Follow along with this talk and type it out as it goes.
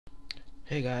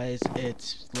Hey guys,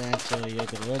 it's Lancer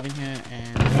Yoga 11 here,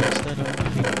 and let's start on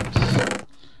videos.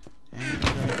 And we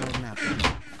gotta go napping.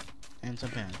 And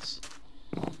some pants.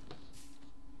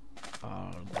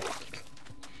 Um,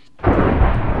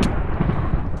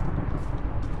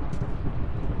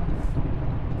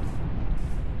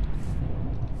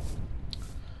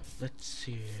 let's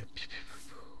see.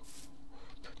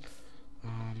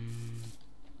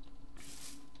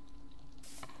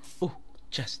 Oh,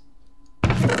 chest.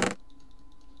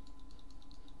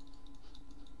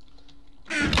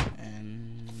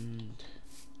 And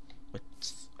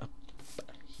what's up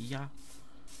here?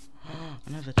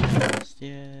 Another chest.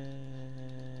 Yay!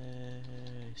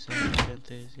 So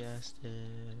enthusiastic.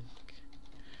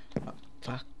 Oh,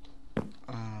 fuck.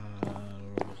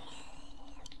 I'm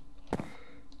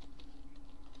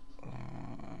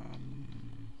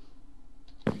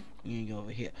gonna go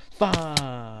over here.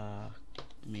 Fuck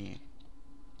me.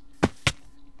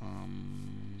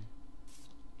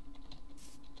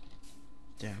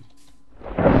 Damn.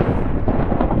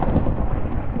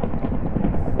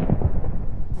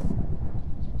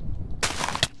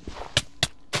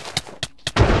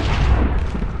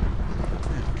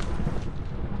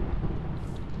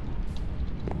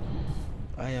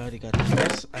 I already got this.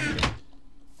 Yes, I did.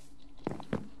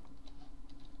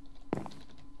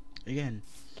 Again,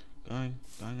 going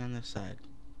on this side.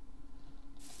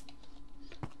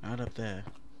 Not up there.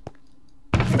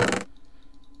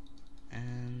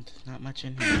 And not much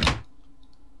in here.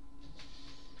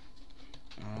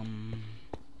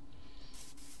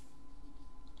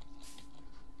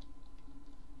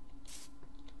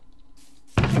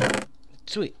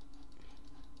 Sweet.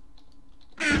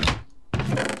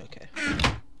 Okay.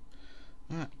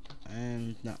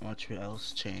 And not much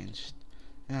else changed.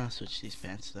 And I'll switch these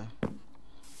pants though.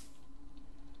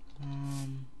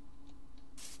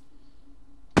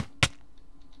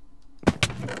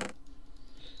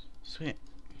 Sweet.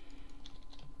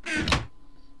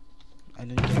 I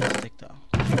didn't get the stick though.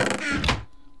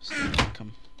 Stick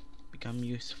become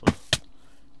useful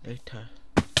later.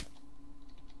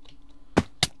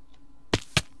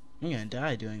 I'm gonna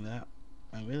die doing that.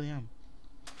 I really am.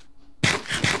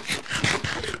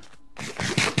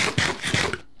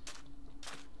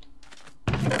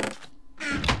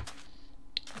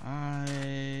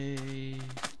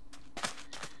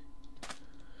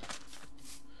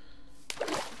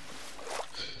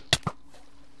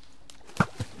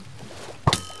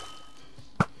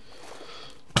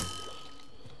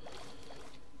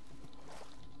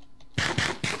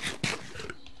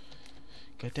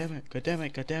 God damn it, god damn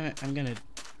it, god damn it, I'm gonna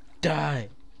die.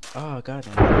 Oh god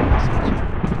damn it.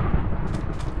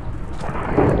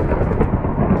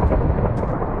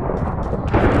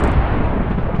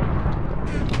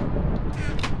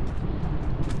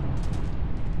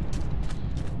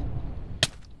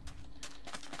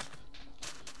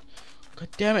 God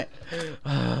damn it.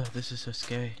 Oh, this is so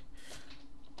scary.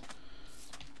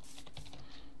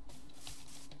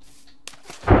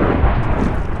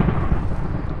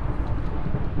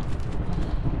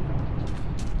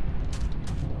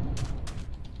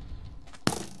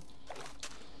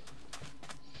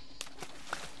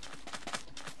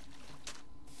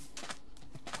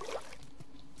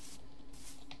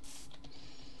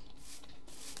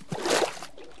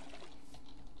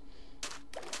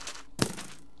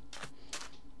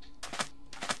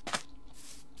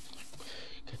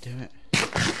 Damn it.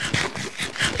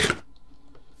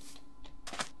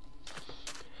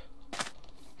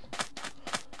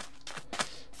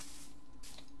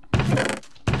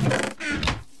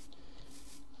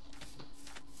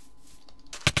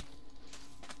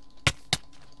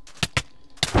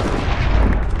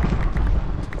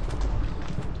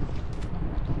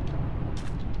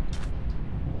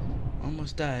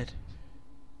 Almost died.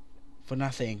 For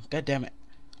nothing. God damn it.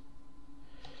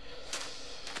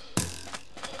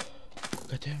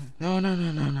 God damn it. No, no,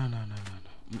 no, no, no, no, no, no,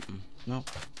 no. Nope.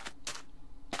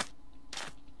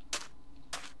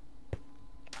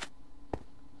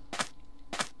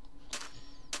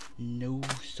 No,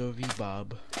 sorry,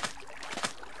 Bob.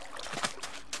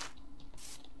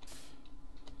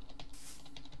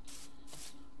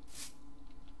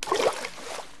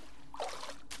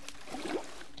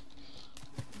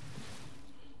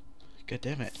 God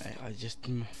damn it. I just...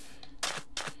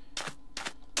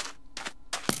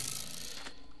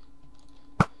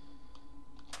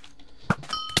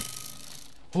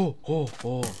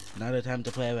 Oh, not a time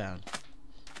to play around.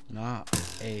 Not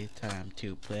a time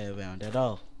to play around at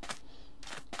all.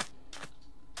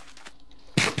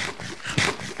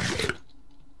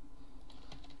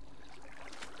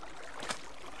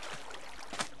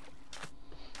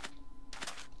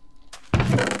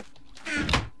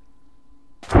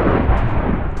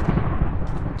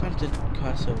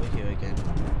 cross over here again.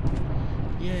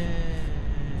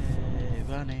 Yay!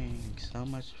 Running, so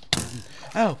much fun.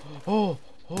 Ow! Oh!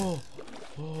 Oh!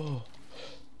 Oh!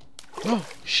 Oh!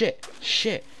 Shit!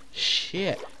 Shit!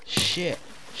 Shit! Shit!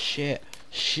 Shit!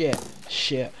 Shit!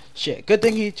 Shit! Shit! Good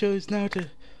thing he chose now to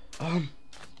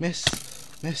miss.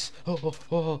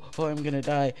 Oh, I'm gonna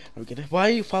die. Why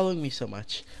are you following me so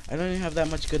much? I don't even have that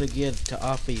much good gear to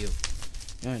offer you.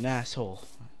 You're an asshole.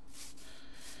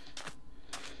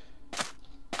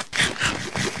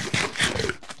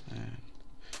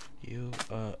 You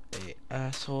are a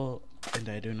asshole, and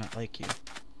I do not like you.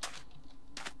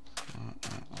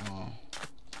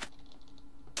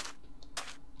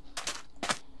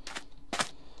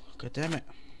 God damn it.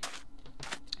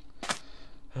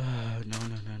 No.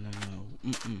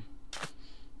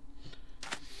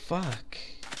 Fuck.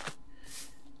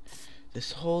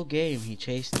 This whole game he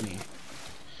chased me.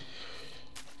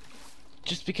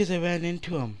 Just because I ran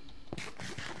into him.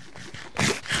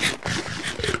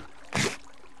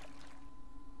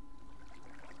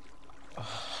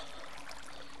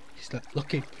 He's not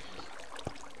looking.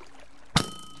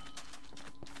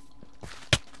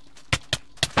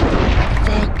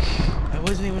 Fuck. I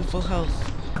wasn't even full health.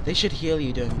 They should heal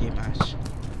you during the match.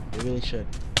 They really should.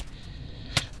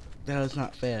 That was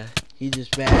not fair. He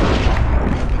just ran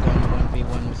and made me go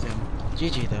 1v1 with him.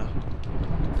 GG though.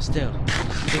 But still,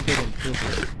 stupid and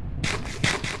stupid.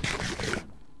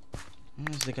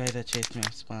 Where's the guy that chased me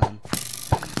off spawn?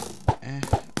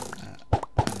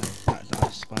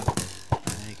 Not spawn.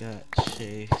 I got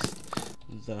chased.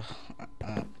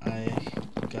 I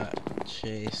got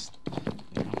chased.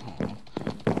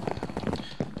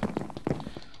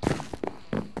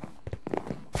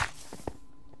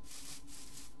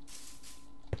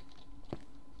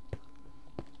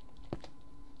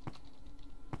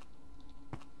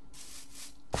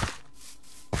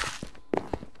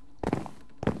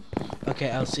 Okay,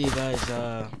 I'll see you guys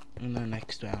in the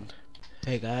next round.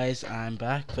 Hey guys, I'm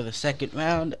back for the second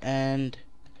round, and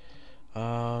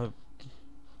I'm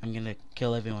gonna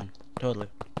kill everyone. Totally.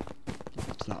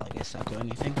 It's not like I suck or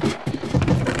anything.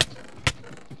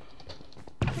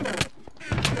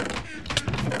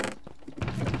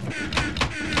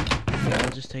 Okay, I'll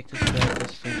just take this bed,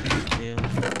 this freaking steel.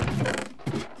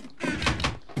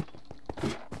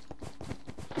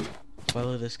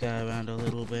 Follow this guy around a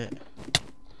little bit.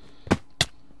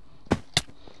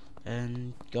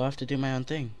 And go off to do my own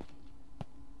thing.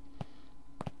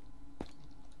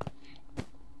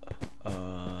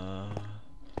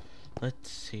 Let's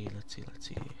see.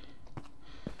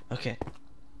 Okay.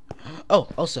 Oh,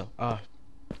 also, how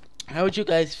would you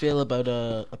guys feel about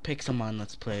a Pixelmon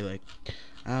Let's Play? Like,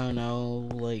 I don't know,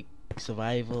 like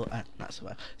survival, not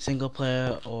survival, single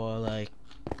player, or like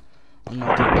a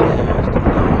multiplayer,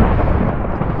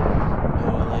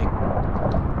 or like,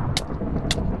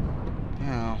 you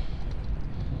know,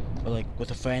 or like with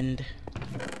a friend.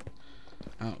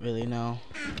 I don't really know,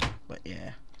 but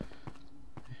yeah.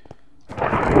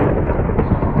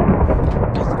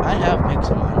 Cause I have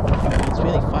Pixelmon. It's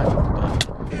really fun, but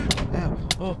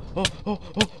oh.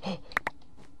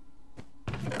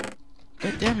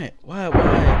 God damn it! Why?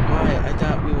 I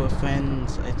thought we were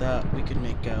friends. I thought we could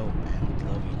make out and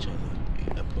love each other.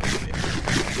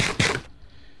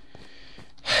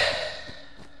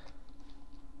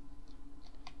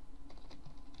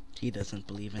 He doesn't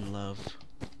believe in love.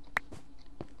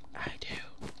 I do.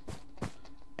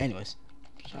 Anyways,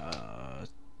 I'll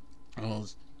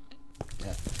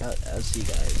see you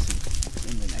guys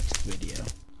in the next video.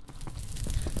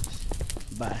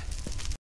 Bye.